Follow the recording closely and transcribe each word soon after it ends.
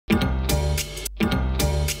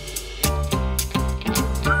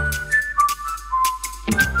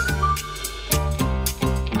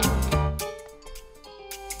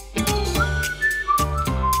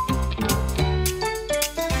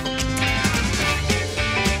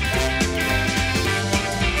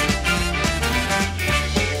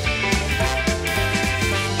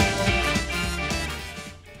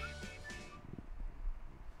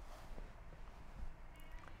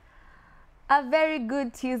A very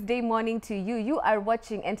good Tuesday morning to you. You are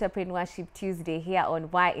watching Entrepreneurship Tuesday here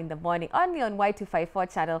on Y in the Morning, only on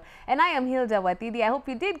Y254 channel. And I am Hilda Watidi. I hope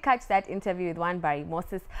you did catch that interview with one Barry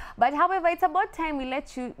Moses. But however, it's about time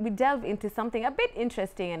we delve into something a bit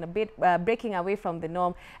interesting and a bit breaking away from the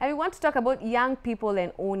norm. And we want to talk about young people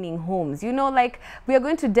and owning homes. You know, like we are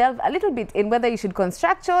going to delve a little bit in whether you should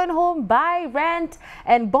construct your own home, buy, rent.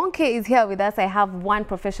 And Bonke is here with us. I have one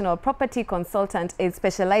professional property consultant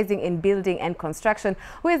specializing in building and construction,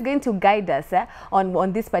 who is going to guide us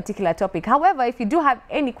on this particular topic. However, if you do have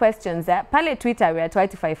any questions, pale Twitter, we're at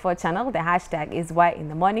Y254 channel. The hashtag is Y in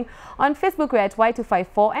the Morning. On Facebook, we're at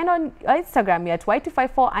Y254. And on Instagram, we're at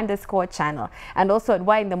Y254_channel. And also at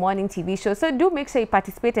Y in the Morning TV show. So do make sure you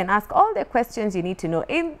participate and ask all the questions you need to know.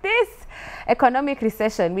 In this economic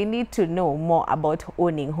recession, we need to know more about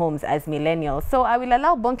owning homes as millennials. So I will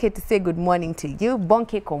allow Bonke to say good morning to you.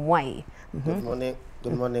 Bonke Komwayi. Good morning.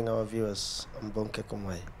 Good morning, our viewers. I'm Bonke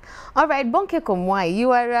Komwayi. All right, Bonke Komwayi, you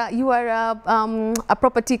are a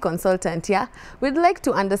property consultant, yeah? We'd like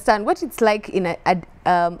to understand what it's like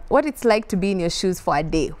what it's like to be in your shoes for a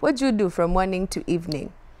day. What do you do from morning to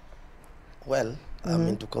evening? Well, I'm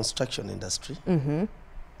into construction industry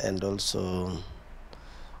and also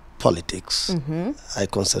politics. I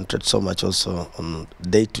concentrate so much also on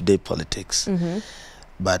day-to-day politics.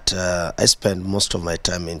 But I spend most of my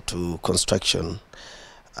time into construction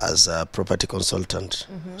as a property consultant.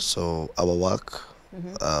 So our work,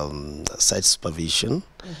 site supervision,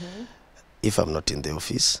 if I'm not in the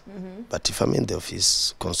office, but if I'm in the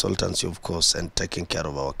office, consultancy, of course, and taking care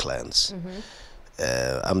of our clients.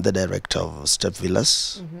 I'm the director of Step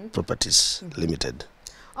Villas Properties Limited.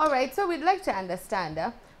 All right, so we'd like to understand,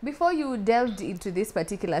 before you delved into this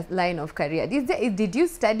particular line of career, did you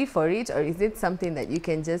study for it, or is it something that you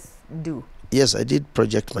can just do? Yes, I did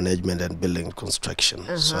project management and building construction.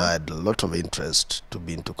 So I had a lot of interest to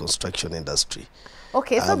be into construction industry.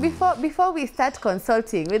 Okay, so before we start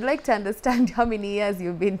consulting, we'd like to understand how many years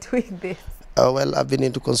you've been doing this. Well, I've been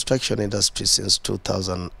into construction industry since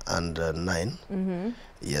 2009.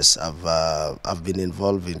 Yes, I've been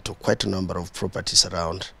involved into quite a number of properties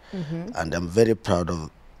around, and I'm very proud of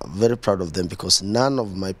them because none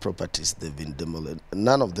of my properties they've been demolished.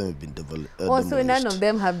 None of them have been demolished. Also, none of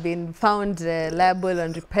them have been found liable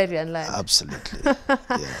on riparian land. Absolutely.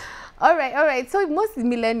 Yeah. All right. So most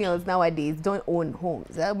millennials nowadays don't own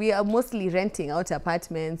homes. We are mostly renting out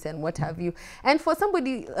apartments and what have you. And for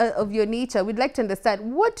somebody of your nature, we'd like to understand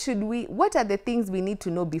what are the things we need to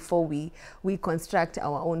know before we construct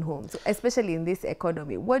our own homes, especially in this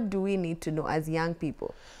economy. What do we need to know as young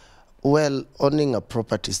people? Well, owning a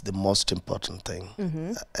property is the most important thing.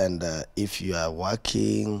 And if you are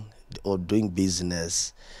working or doing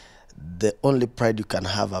business, the only pride you can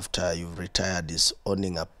have after you've retired is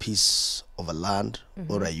owning a piece of a land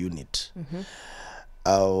or a unit.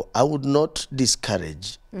 I would not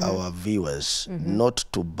discourage our viewers not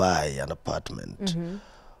to buy an apartment,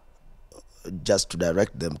 just to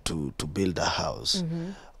direct them to build a house.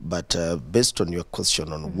 But based on your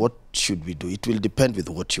question on what should we do, it will depend with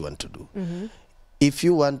what you want to do. If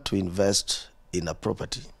you want to invest in a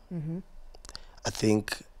property, I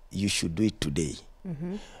think you should do it today.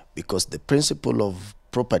 Because the principle of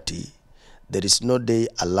property, there is no day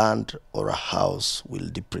a land or a house will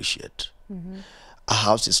depreciate. A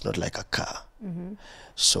house is not like a car.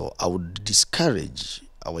 So I would discourage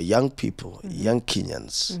our young people, young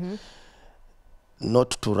Kenyans,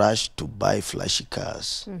 not to rush to buy flashy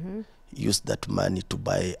cars. Use that money to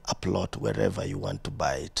buy a plot wherever you want to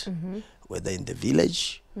buy it, whether in the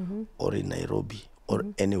village or in Nairobi or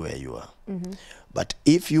anywhere you are. But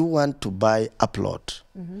if you want to buy a plot,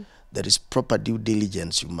 there is proper due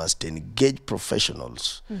diligence. You must engage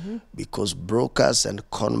professionals because brokers and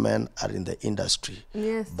conmen are in the industry.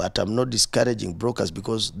 Yes. But I'm not discouraging brokers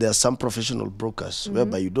because there are some professional brokers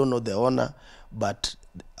whereby you don't know the owner, but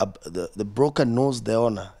the broker knows the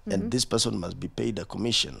owner, and this person must be paid a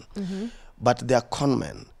commission. But they are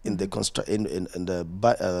conmen in the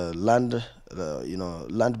land,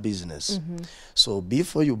 land business. So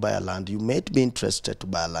before you buy a land, you may be interested to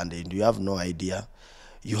buy a land and you have no idea.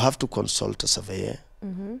 You have to consult a surveyor.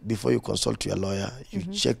 Before you consult your lawyer, you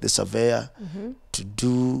check the surveyor to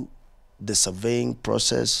do the surveying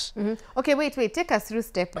process. Okay, wait. Take us through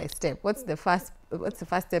step by step. What's the first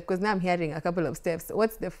step? Because now I'm hearing a couple of steps.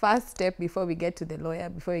 What's the first step before we get to the lawyer,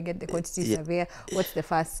 before we get the quantity surveyor? What's the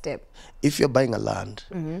first step? If you're buying a land,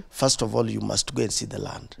 first of all, you must go and see the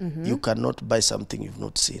land. You cannot buy something you've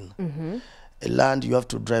not seen. A land, you have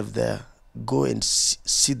to drive there, go and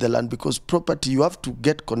see the land, because property, you have to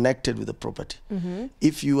get connected with the property.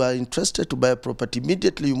 If you are interested to buy a property,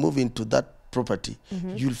 immediately you move into that property,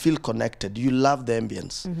 you'll feel connected. You love the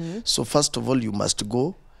ambience. So first of all, you must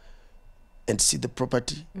go and see the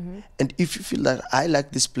property. And if you feel that I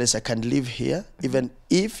like this place, I can live here, even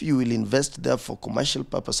if you will invest there for commercial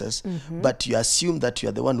purposes, but you assume that you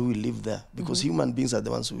are the one who will live there, because human beings are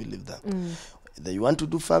the ones who will live there. Either you want to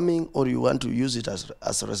do farming or you want to use it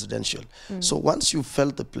as residential. So once you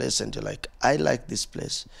felt the place and you're like, I like this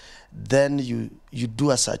place, then you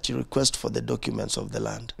do a search, you request for the documents of the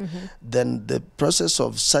land. Then the process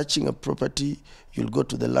of searching a property, you'll go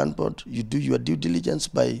to the land board, you do your due diligence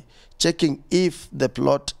by checking if the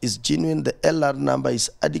plot is genuine, the LR number is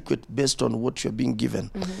adequate based on what you're being given.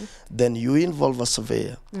 Then you involve a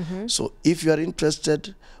surveyor. So if you are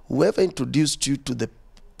interested, whoever introduced you to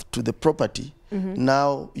the property,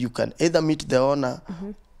 now you can either meet the owner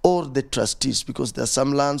or the trustees, because there are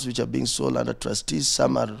some lands which are being sold under trustees,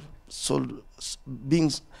 some are being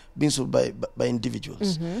sold by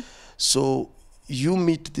individuals. So you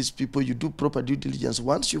meet these people, you do proper due diligence.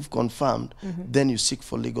 Once you've confirmed, then you seek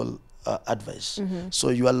for legal advice. So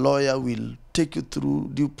your lawyer will take you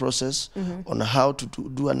through due process on how to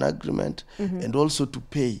do an agreement and also to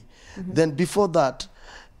pay. Then before that,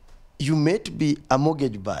 you may be a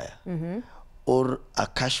mortgage buyer or a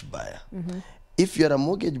cash buyer. If you're a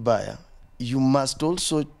mortgage buyer, you must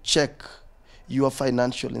also check your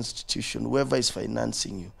financial institution, whoever is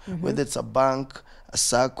financing you, whether it's a bank, a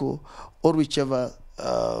SACCO, or whichever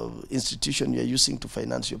institution you're using to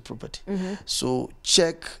finance your property. So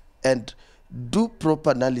check and do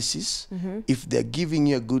proper analysis if they're giving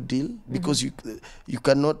you a good deal, because you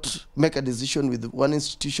cannot make a decision with one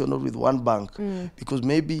institution or with one bank, because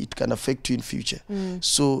maybe it can affect you in future.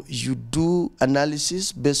 So you do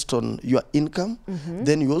analysis based on your income.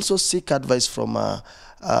 Then you also seek advice from a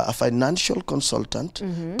financial consultant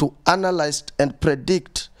to analyze and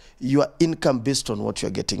predict your income based on what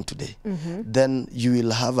you're getting today. Then you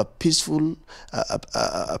will have a peaceful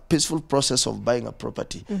process of buying a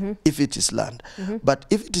property, if it is land. But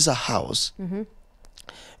if it is a house,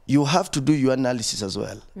 you have to do your analysis as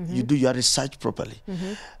well. You do your research properly.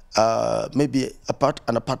 Maybe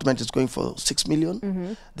an apartment is going for 6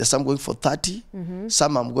 million. There's some going for 30.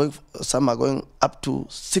 Some are going up to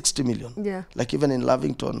 60 million. Like even in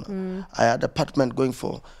Lavington, I had apartment going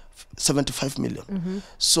for 75 million.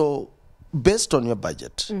 So based on your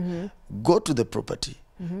budget, go to the property,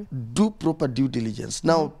 do proper due diligence.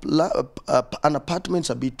 Now, an apartment's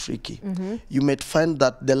a bit tricky. You might find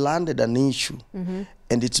that the land had an issue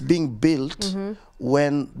and it's being built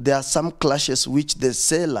when there are some clashes which the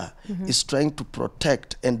seller is trying to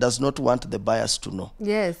protect and does not want the buyers to know.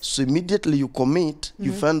 So immediately you commit,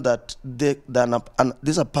 you find that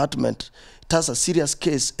this apartment, it has a serious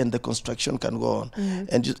case and the construction can go on.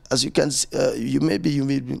 And as you can see, you may be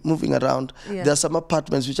moving around. There are some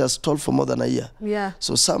apartments which are stalled for more than a year.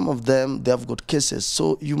 So some of them, they have got cases.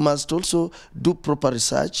 So you must also do proper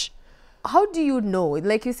research. How do you know?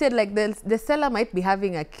 Like you said, like the seller might be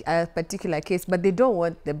having a particular case, but they don't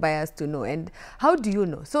want the buyers to know. And how do you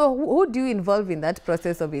know? So who do you involve in that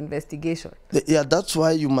process of investigation? Yeah, that's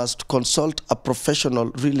why you must consult a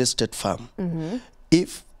professional real estate firm.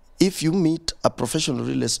 If you meet a professional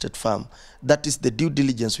real estate firm, that is the due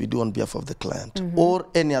diligence we do on behalf of the client, or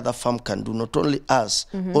any other firm can do, not only us,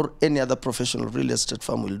 or any other professional real estate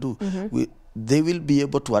firm will do. They will be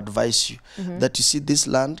able to advise you that, you see, this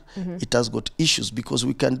land, it has got issues, because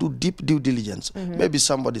we can do deep due diligence. Maybe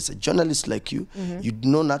somebody is a journalist like you, you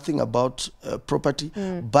know nothing about property,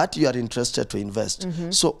 but you are interested to invest.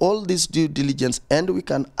 So all this due diligence, and we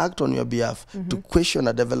can act on your behalf to question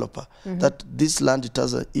a developer that this land, it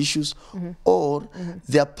has issues, or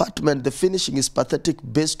the apartment, the finishing is pathetic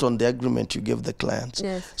based on the agreement you gave the clients.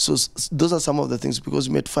 So those are some of the things, because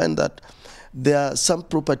you might find that there are some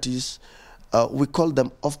properties, we call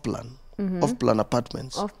them off-plan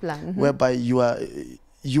apartments, whereby you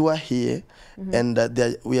are here, and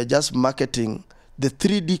we are just marketing the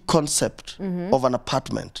 3D concept of an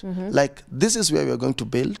apartment. Like, this is where we are going to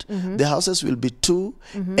build. The houses will be 2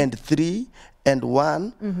 and 3 and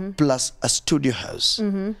 1 plus a studio house.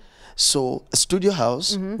 So a studio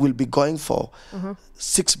house will be going for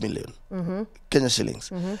 6 million Kenya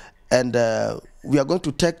shillings. And we are going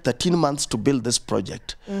to take 13 months to build this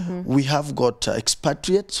project. We have got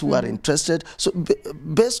expatriates who are interested. So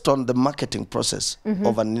based on the marketing process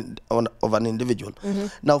of an individual.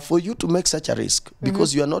 Now, for you to make such a risk,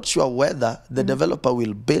 because you are not sure whether the developer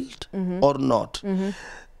will build or not,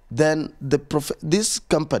 then these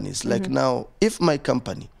companies, like now, if my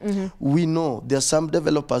company, we know there are some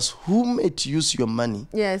developers who might use your money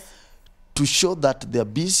to show that they are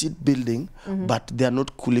busy building, but they are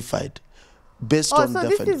not qualified. based on so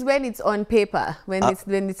this is when it's on paper, when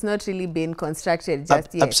it's not really been constructed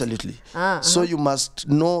just yet. Absolutely. So you must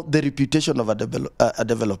know the reputation of a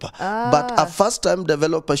developer. But a first-time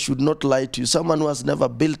developer should not lie to you, someone who has never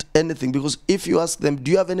built anything, because if you ask them,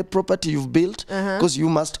 do you have any property you've built? Because you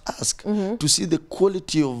must ask to see the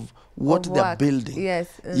quality of what they're building. Yes.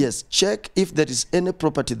 Yes. Check if there is any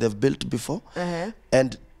property they've built before,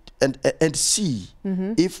 and see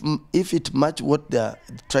if it match what they're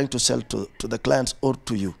trying to sell to the clients or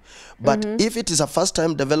to you. But if it is a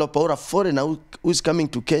first-time developer or a foreigner who is coming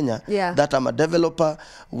to Kenya, that I'm a developer,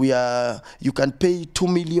 you can pay 2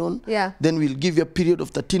 million, then we'll give you a period of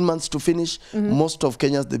 13 months to finish. Most of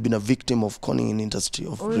Kenyans, they've been a victim of conning in industry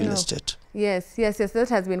of real estate. Yes, that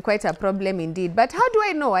has been quite a problem indeed. But how do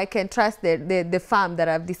I know I can trust the firm that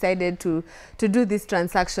I've decided to do this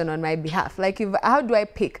transaction on my behalf? Like, how do I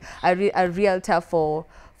pick a realtor for,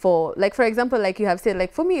 like, for example, like you have said,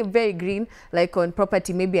 like, for me, very green, like on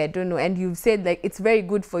property, maybe I don't know, and you've said like it's very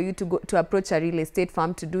good for you to go to approach a real estate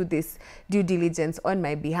firm to do this due diligence on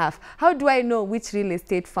my behalf. How do I know which real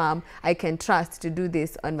estate firm I can trust to do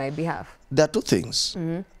this on my behalf? There are two things.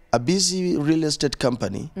 A busy real estate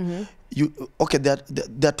company, there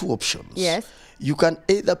are two options. Yes. You can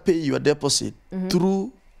either pay your deposit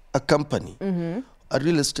through a company, a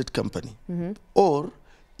real estate company, or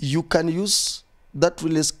you can use that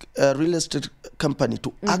real estate company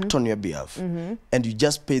to act on your behalf, and you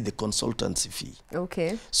just pay the consultancy fee.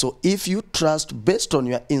 Okay. So if you trust based on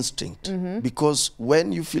your instinct, because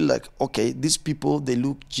when you feel like, okay, these people, they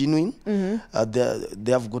look genuine,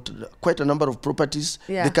 they have got quite a number of properties,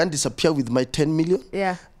 they can't disappear with my 10 million.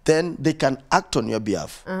 Then they can act on your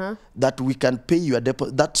behalf, that we can pay your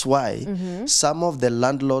deposit. That's why some of the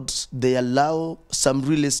landlords, they allow some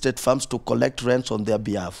real estate firms to collect rents on their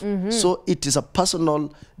behalf. So it is a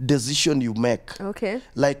personal decision you make. Okay.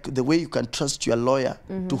 Like the way you can trust your lawyer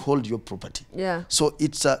to hold your property. So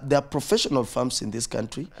it's there are professional firms in this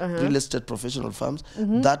country, real estate professional firms,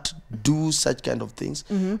 that do such kind of things.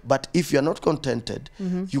 But if you're not contented,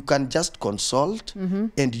 you can just consult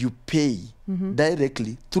and you pay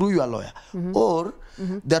directly through your lawyer. Or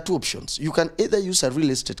there are two options. You can either use a real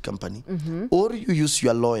estate company or you use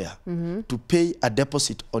your lawyer to pay a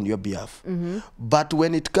deposit on your behalf. But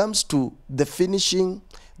when it comes to the finishing,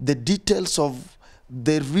 the details of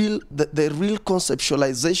the real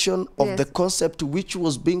conceptualization of the concept which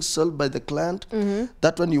was being sold by the client,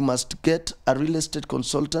 that one you must get a real estate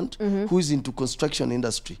consultant who is into construction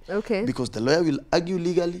industry. Okay. Because the lawyer will argue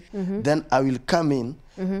legally, then I will come in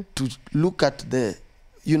to look at the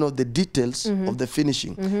the details of the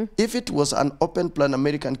finishing. If it was an open plan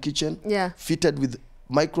American kitchen, fitted with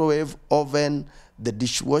microwave, oven, the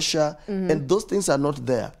dishwasher, and those things are not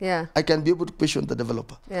there, I can be able to question the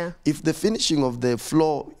developer. If the finishing of the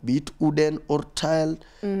floor, be it wooden or tile,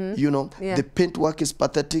 the paintwork is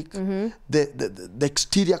pathetic, the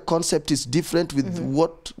exterior concept is different with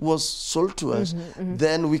what was sold to us,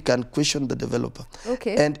 then we can question the developer.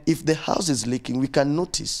 Okay. And if the house is leaking, we can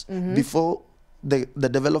notice before the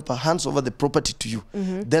developer hands over the property to you.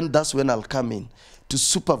 Then that's when I'll come in to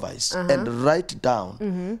supervise and write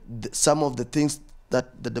down some of the things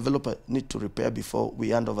that the developer need to repair before we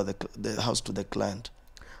hand over the house to the client.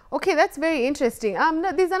 Okay, that's very interesting.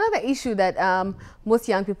 There's another issue that most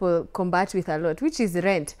young people combat with a lot, which is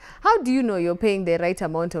rent. How do you know you're paying the right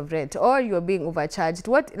amount of rent or you're being overcharged?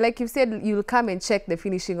 Like you said, you'll come and check the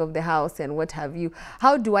finishing of the house and what have you.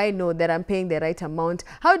 How do I know that I'm paying the right amount?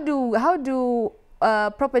 How do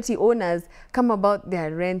property owners come about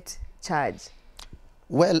their rent charge?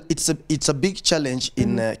 Well, it's a big challenge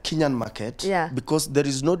in Kenyan market, because there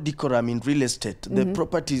is no decorum in real estate. The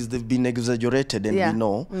properties, they've been exaggerated, and we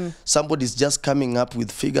know somebody's just coming up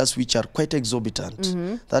with figures which are quite exorbitant.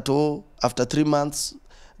 That after 3 months,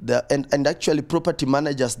 and actually property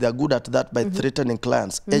managers, they are good at that by threatening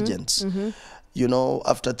clients, agents.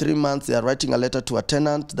 After 3 months, they are writing a letter to a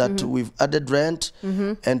tenant that we've added rent,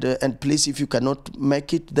 and please, if you cannot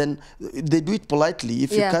make it, then they do it politely.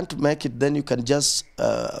 If you can't make it, then you can just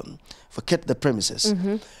vacate the premises.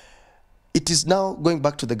 It is now going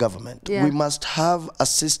back to the government. We must have a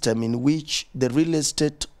system in which the real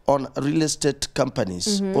estate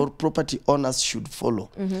companies or property owners should follow.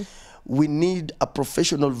 We need a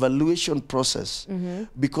professional valuation process,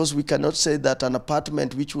 because we cannot say that an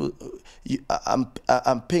apartment which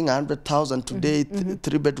I'm paying 100,000 today,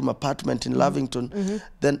 3-bedroom apartment in Lavington,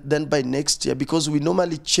 then by next year, because we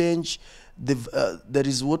normally change there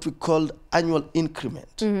is what we call annual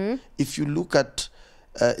increment. If you look at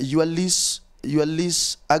your lease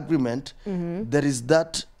agreement, there is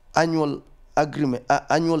that annual agreement,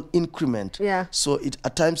 annual increment. Yeah. So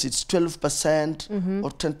at times it's 12%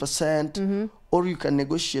 or 10%, or you can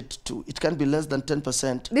negotiate to, it can be less than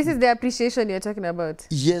 10%. This is the appreciation you're talking about?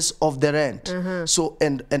 Yes, of the rent. So,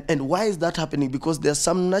 and why is that happening? Because there's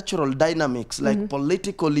some natural dynamics, like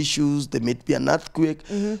political issues, there may be an earthquake.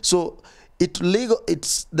 So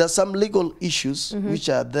there's some legal issues which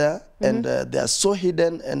are there, and they are so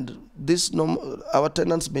hidden, and our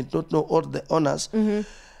tenants may not know, or the owners,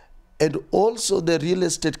 and also the real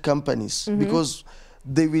estate companies, because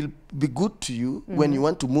they will be good to you when you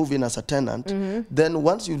want to move in as a tenant. Then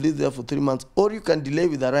once you live there for 3 months, or you can delay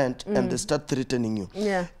with the rent, and they start threatening you.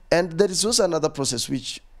 Yeah. And there is also another process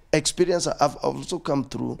which experience I've also come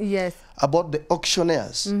through. Yes. About the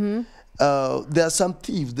auctioneers. There are some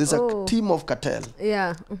thieves. There's a team of cartel.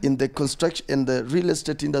 Yeah. In the construction, in the real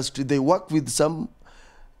estate industry, they work with some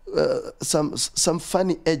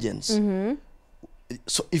funny agents.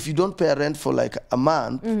 So if you don't pay rent for like a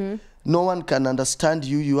month, no one can understand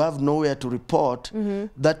you. You have nowhere to report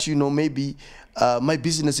that, you know, maybe my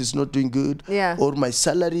business is not doing good, or my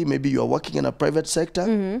salary, maybe you are working in a private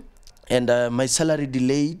sector, and my salary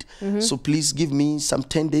delayed, so please give me some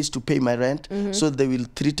 10 days to pay my rent. So they will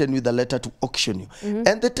threaten with a letter to auction you.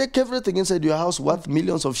 And they take everything inside your house worth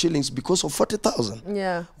millions of shillings because of 40,000.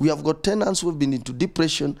 Yeah. We have got tenants who have been into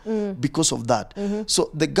depression because of that. So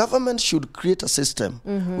the government should create a system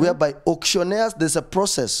whereby auctioneers, there's a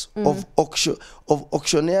process of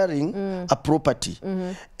auctioneering a property.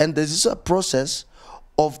 And there's a process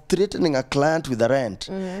of threatening a client with a rent.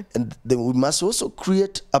 And then we must also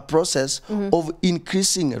create a process of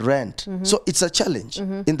increasing rent. So it's a challenge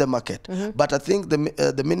in the market. But I think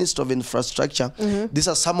the Minister of Infrastructure, these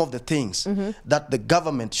are some of the things that the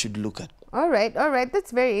government should look at. All right.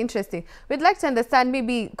 That's very interesting. We'd like to understand,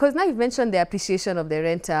 maybe, because now you've mentioned the appreciation of the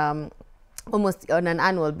rent almost on an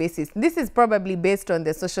annual basis. This is probably based on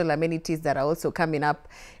the social amenities that are also coming up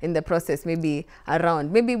in the process, maybe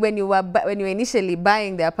around. Maybe when you were initially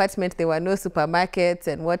buying the apartment, there were no supermarkets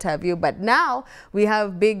and what have you. But now we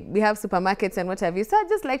have supermarkets and what have you. So I'd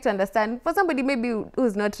just like to understand, for somebody maybe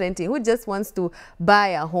who's not renting, who just wants to buy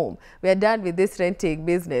a home. We're done with this renting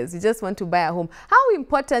business. You just want to buy a home. How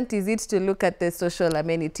important is it to look at the social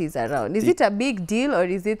amenities around? Is it a big deal, or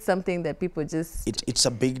is it something that people just... It's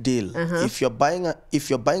a big deal. If you're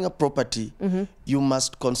buying a property, you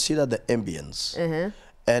must consider the ambience.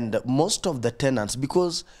 And most of the tenants,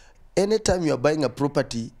 because anytime you're buying a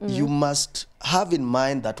property, you must have in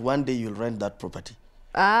mind that one day you'll rent that property.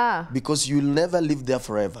 Because you'll never live there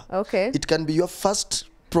forever. Okay. It can be your first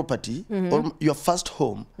property or your first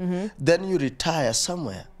home. Then you retire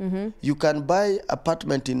somewhere. You can buy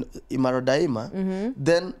apartment in Imarodaima,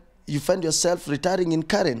 then you find yourself retiring in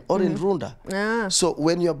Karen or in Runda. So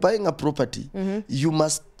when you're buying a property, you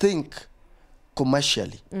must think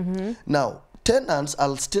commercially. Now, tenants,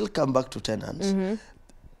 I'll still come back to tenants.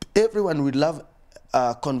 Everyone would love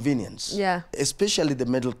convenience, especially the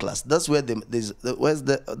middle class. That's where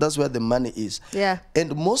that's where the money is.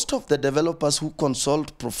 And most of the developers who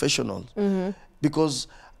consult professionals, because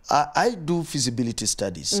I do feasibility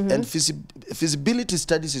studies, and feasibility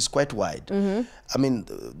studies is quite wide. I mean,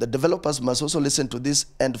 the developers must also listen to this,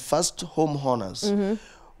 and first home owners.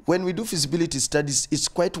 When we do feasibility studies, it's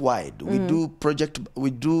quite wide. We do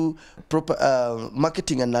proper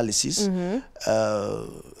marketing analysis,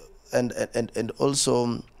 and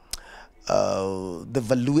also the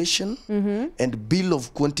valuation and bill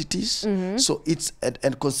of quantities. So it's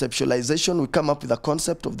and conceptualization. We come up with a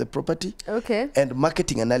concept of the property, and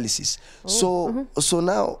marketing analysis. So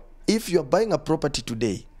now, if you're buying a property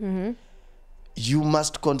today, you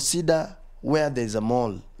must consider where there's a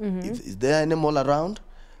mall. Is there any mall around?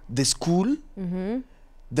 The school,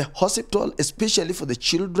 the hospital, especially for the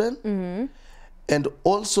children, and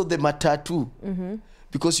also the matatu.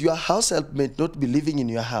 Because your house help may not be living in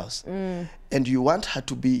your house, and you want her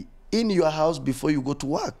to be in your house before you go to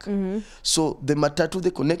work. So the matatu,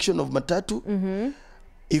 the connection of matatu,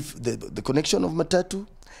 if the connection of matatu,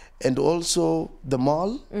 and also the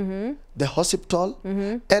mall, the hospital,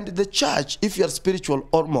 and the church, if you are spiritual,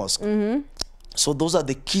 or mosque. So those are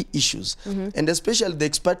the key issues. And especially the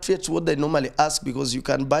expatriates, what they normally ask, because you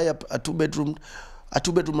can buy a two-bedroom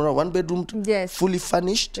or a one-bedroom, fully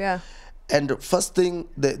furnished. And first thing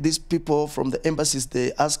these people from the embassies,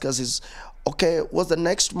 they ask us is, okay, what's the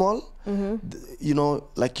next mall? You know,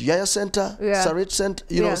 like Yaya Center, Sarit Center,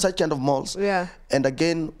 you know, such kind of malls. And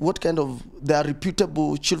again, what kind of, there are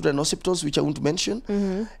reputable children hospitals, which I won't mention.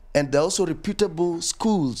 And there are also reputable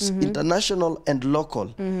schools, international and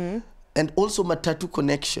local. And also matatu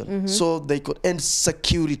connection. So they could, and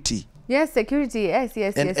security. Yes, security. Yes,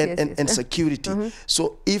 yes, and, yes, and, yes, and, yes. and security.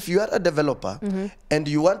 So if you are a developer and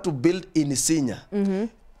you want to build in Isinya,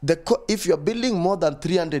 if you're building more than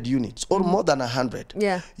 300 units or more than 100,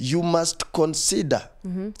 Yeah. you must consider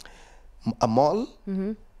a mall,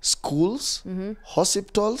 schools,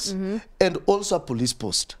 hospitals, and also a police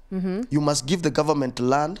post. You must give the government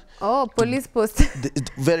land. Oh, police post.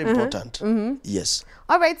 It's very important. Yes.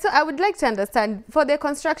 All right, so I would like to understand, for the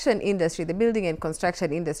construction industry, the building and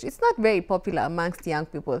construction industry, it's not very popular amongst young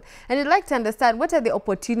people. And I'd like to understand, what are the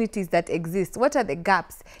opportunities that exist? What are the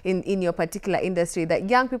gaps in your particular industry that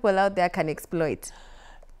young people out there can exploit?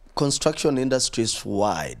 Construction industry is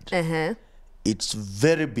wide. It's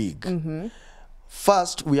very big.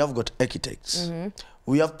 First, we have got architects.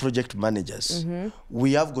 We have project managers.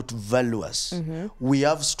 We have got valuers. We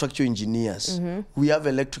have structural engineers. We have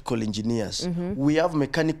electrical engineers. We have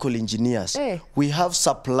mechanical engineers. We have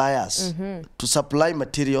suppliers to supply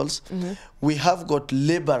materials. We have got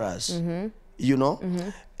laborers, you know,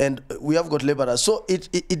 and we have got laborers. So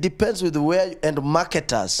it depends with where, and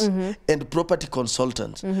marketers and property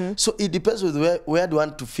consultants. So it depends with where do you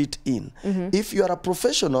want to fit in. If you are a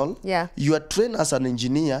professional, you are trained as an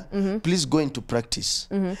engineer, please go into practice.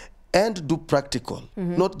 And do practical,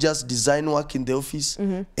 not just design work in the office,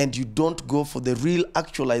 and you don't go for the real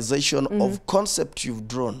actualization of concept you've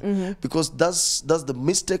drawn, because that's the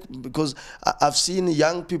mistake. Because I've seen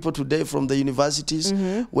young people today from the universities,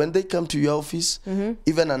 when they come to your office,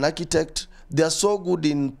 even an architect, they are so good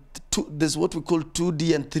in there's what we call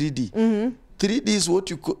 2D and 3D. 3D is what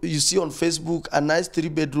you see on Facebook, a nice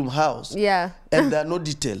 3-bedroom house. And there are no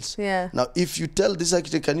details. Now, if you tell this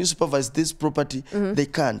architect, can you supervise this property? They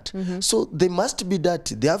can't. So they must be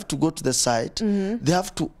dirty. They have to go to the site. They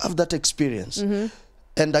have to have that experience.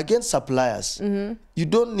 And again, suppliers. You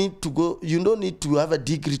don't need to go. You don't need to have a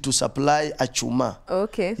degree to supply a chuma.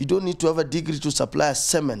 You don't need to have a degree to supply a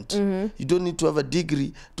cement. You don't need to have a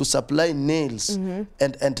degree to supply nails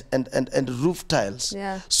and roof tiles.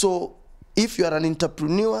 So if you are an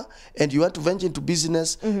entrepreneur and you want to venture into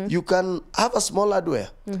business, you can have a small hardware,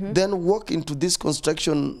 then walk into this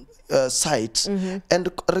construction sites and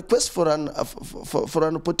request for an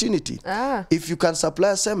opportunity. If you can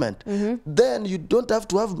supply cement, then you don't have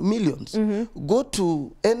to have millions. Go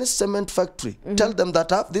to any cement factory, tell them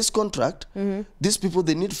that I have this contract, these people,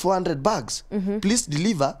 they need 400 bags, please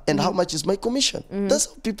deliver, and how much is my commission? That's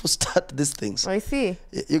how people start these things. I see.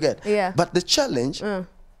 You get? But the challenge,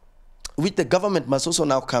 which the government must also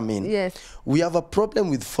now come in. We have a problem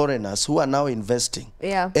with foreigners who are now investing.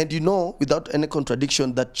 And you know, without any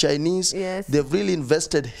contradiction, that Chinese, they've really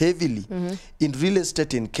invested heavily in real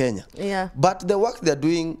estate in Kenya. But the work they're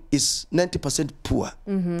doing is 90% poor.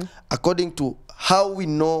 According to how we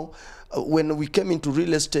know, when we came into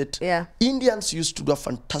real estate, Indians used to do a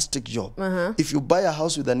fantastic job. If you buy a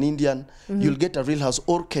house with an Indian, you'll get a real house,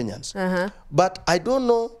 or Kenyans. But I don't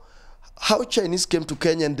know how Chinese came to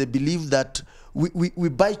Kenya and they believe that we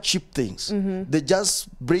buy cheap things. They just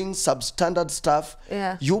bring substandard stuff.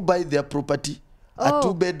 You buy their property, a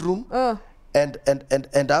 2-bedroom,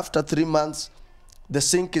 and after 3 months, the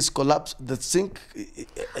sink is collapsed. The sink,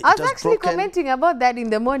 I was actually commenting about that in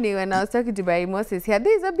the morning when I was talking to Barry Moses here.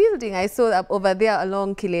 There's a building I saw up over there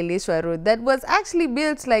along Kileleshwa Road that was actually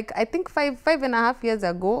built like, I think 5.5 years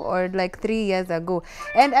ago, or like 3 years ago.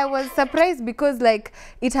 And I was surprised because like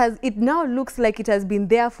it now looks like it has been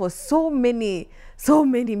there for so many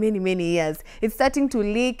years. It's starting to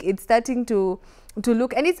leak. It's starting to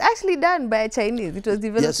look, and it's actually done by a Chinese. It was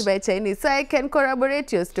developed by a Chinese. So I can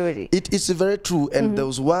corroborate your story. It is very true. And there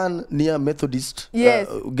was one near Methodist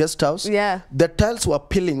guest house. The tiles were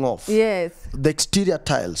peeling off. The exterior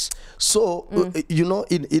tiles. So, you know,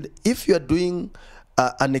 if you are doing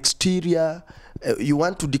an exterior, you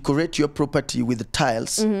want to decorate your property with the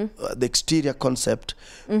tiles, the exterior concept,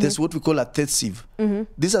 there's what we call adhesive.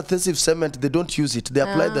 This adhesive cement, they don't use it. They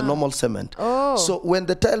apply the normal cement. So when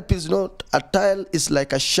the tile peels, you know, a tile is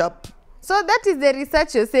like a sharp. So that is the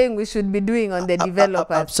research you're saying we should be doing on the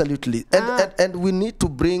developers. Absolutely. And we need to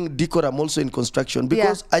bring decorum also in construction,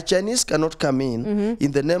 because a Chinese cannot come in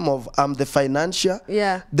the name of I'm the financier.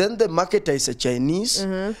 Then the marketer is a Chinese.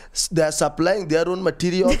 They are supplying their own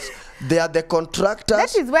materials. They are the contractors.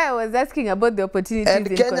 That is why I was asking about the opportunities and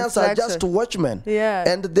in Kenyans are just watchmen.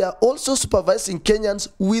 And they are also supervising Kenyans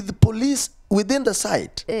with police within the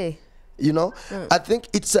site. You know, I think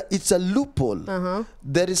it's a loophole.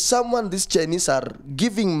 There is someone, these Chinese are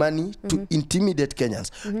giving money to intimidate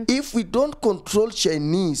Kenyans. If we don't control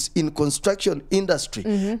Chinese in construction industry,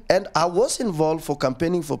 and I was involved for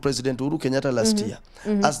campaigning for President Uhuru Kenyatta last year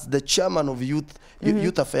as the chairman of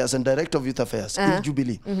youth affairs and director of youth affairs in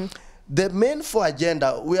Jubilee. The main 4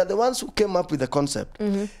 agenda, we are the ones who came up with the concept.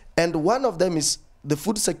 And one of them is the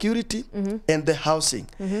food security and the housing.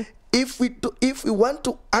 If we want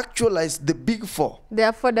to actualize the big 4, the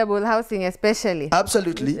affordable housing especially,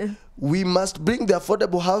 absolutely, we must bring the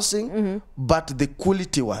affordable housing, but the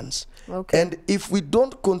quality ones. Okay. And if we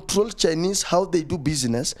don't control Chinese how they do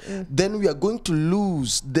business, then we are going to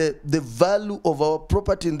lose the value of our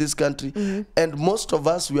property in this country. And most of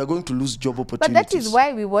us, we are going to lose job opportunities. But that is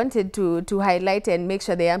why we wanted to highlight and make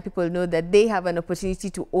sure the young people know that they have an opportunity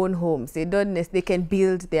to own homes. They can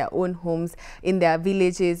build their own homes in their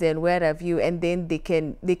villages and where have you, and then they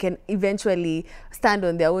can eventually stand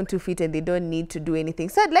on their own 2 feet and they don't need to do anything.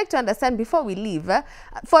 So I'd like to understand before we leave,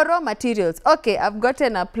 for raw materials, okay, I've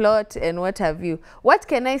gotten a plot and what have you. What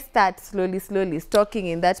can I start slowly stocking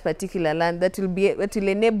in that particular land that will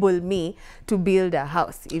enable me to build a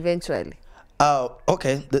house eventually?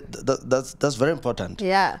 Okay, that's very important.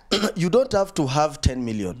 Yeah. You don't have to have 10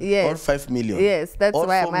 million or 5 million. Yes, that's or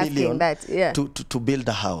why 4 I'm asking million that. Yeah. To build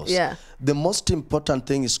a house. Yeah. The most important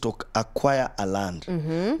thing is to acquire a land,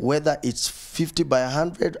 whether it's 50 by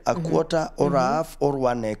 100, a quarter, or a half, or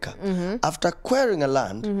 1 acre. After acquiring a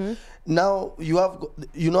land, now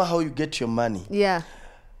you know how you get your money. Yeah.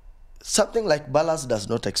 Something like ballast does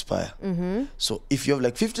not expire. So if you have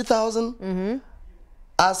like 50,000,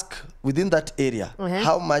 ask within that area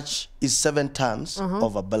how much is 7 tons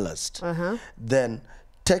of a ballast. Then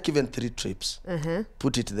take even 3 trips,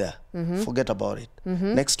 put it there, forget about it.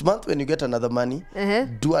 Next month when you get another money,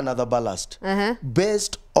 do another ballast.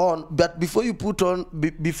 Based on, but before you put on,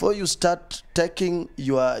 before you start taking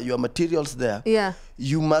your materials there,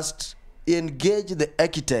 you must engage the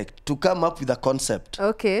architect to come up with a concept.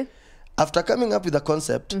 Okay. After coming up with a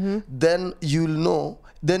concept, then you'll know.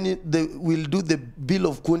 Then we'll do the bill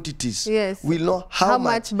of quantities. Yes. We'll know how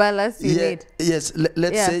much ballast you need. Yes.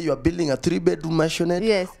 Let's say you are building a 3-bedroom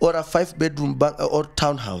maisonette or a 5-bedroom or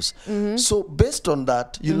townhouse. So based on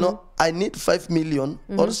that, you know, I need 5 million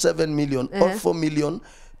or 7 million or 4 million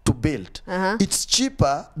to build. It's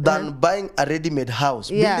cheaper than buying a ready-made house.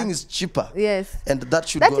 Building is cheaper. Yes. And that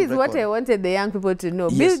should That go on is what record. I wanted the young people to know.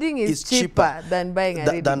 Yes, Building is cheaper than buying a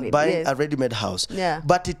ready-made. A ready-made house. Yeah.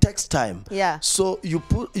 But it takes time. Yeah. So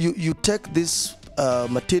you take this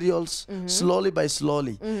materials slowly by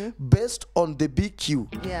slowly based on the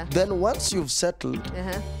BQ. Yeah. Then once you've settled,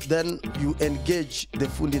 then you engage the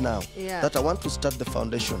fundi now. That I want to start the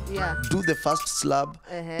foundation. Do the first slab.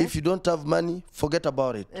 If you don't have money, forget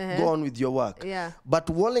about it. Go on with your work. But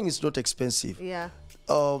walling is not expensive.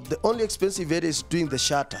 The only expensive area is doing the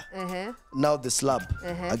shutter. Now the slab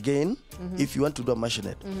again, if you want to do a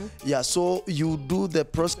maisonette. So you do the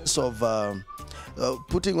process of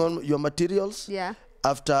putting on your materials.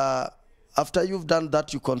 After you've done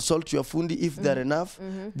that, you consult your fundi. If they're enough,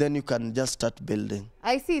 then you can just start building.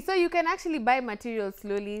 I see. So you can actually buy materials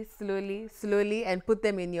slowly and put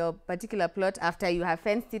them in your particular plot. After you have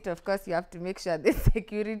fenced it, of course, you have to make sure there's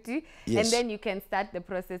security. And then you can start the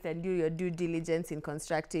process and do your due diligence in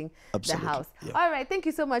constructing the house. All right. Thank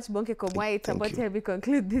you so much, Bonke Komwayi. It's about to help me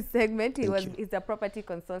conclude this segment. He's a property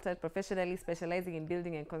consultant professionally specializing in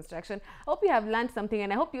building and construction. I hope you have learned something,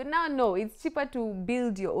 and I hope you now know it's cheaper to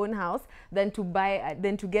build your own house than to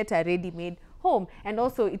get a ready-made home, and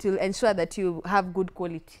also it will ensure that you have good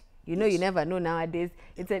quality. You know, you never know nowadays.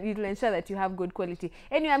 It will ensure that you have good quality.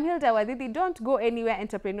 Anyway, I'm Hilda Wadidi. Don't go anywhere.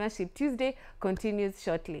 Entrepreneurship Tuesday continues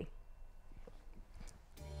shortly.